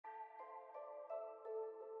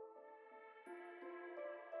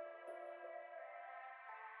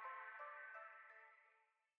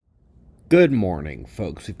Good morning,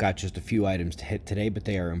 folks. We've got just a few items to hit today, but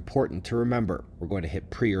they are important to remember. We're going to hit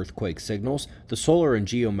pre-earthquake signals, the solar and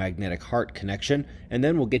geomagnetic heart connection, and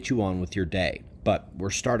then we'll get you on with your day. But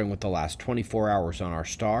we're starting with the last 24 hours on our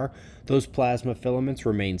star. Those plasma filaments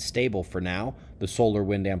remain stable for now. The solar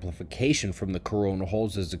wind amplification from the coronal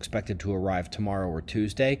holes is expected to arrive tomorrow or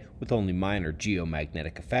Tuesday, with only minor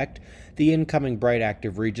geomagnetic effect. The incoming bright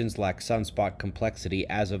active regions lack sunspot complexity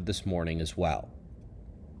as of this morning as well.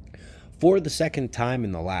 For the second time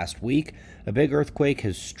in the last week, a big earthquake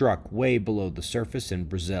has struck way below the surface in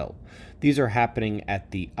Brazil. These are happening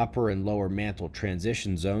at the upper and lower mantle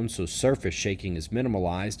transition zones, so surface shaking is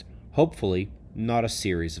minimalized, hopefully not a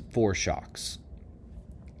series of foreshocks.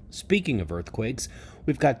 Speaking of earthquakes,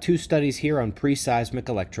 we've got two studies here on pre-seismic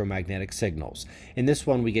electromagnetic signals. In this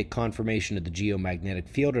one, we get confirmation of the geomagnetic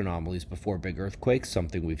field anomalies before big earthquakes,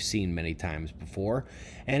 something we've seen many times before.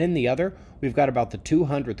 And in the other, we've got about the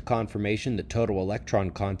 200th confirmation that total electron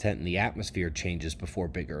content in the atmosphere changes before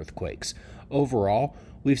big earthquakes. Overall,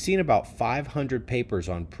 we've seen about 500 papers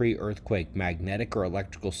on pre-earthquake magnetic or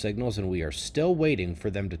electrical signals, and we are still waiting for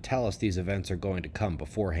them to tell us these events are going to come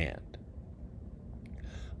beforehand.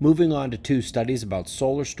 Moving on to two studies about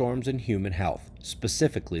solar storms and human health,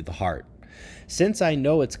 specifically the heart. Since I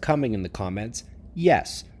know it's coming in the comments,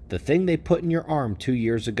 yes, the thing they put in your arm 2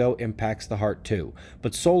 years ago impacts the heart too,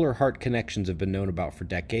 but solar heart connections have been known about for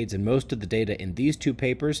decades, and most of the data in these two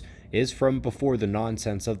papers is from before the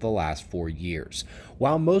nonsense of the last 4 years.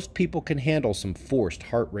 While most people can handle some forced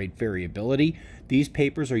heart rate variability, these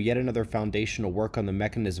papers are yet another foundational work on the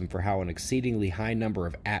mechanism for how an exceedingly high number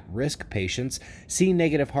of at-risk patients see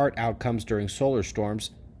negative heart outcomes during solar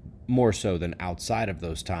storms, more so than outside of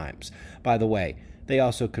those times. By the way, they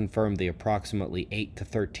also confirmed the approximately 8 to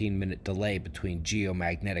 13 minute delay between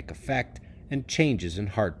geomagnetic effect and changes in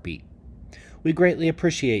heartbeat. We greatly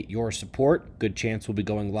appreciate your support. Good chance we'll be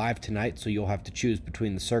going live tonight, so you'll have to choose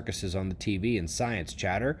between the circuses on the TV and science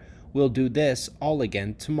chatter. We'll do this all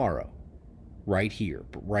again tomorrow, right here,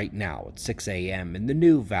 but right now at 6 a.m. in the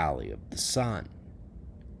new Valley of the Sun.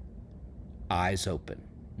 Eyes open,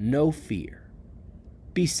 no fear.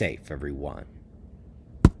 Be safe, everyone.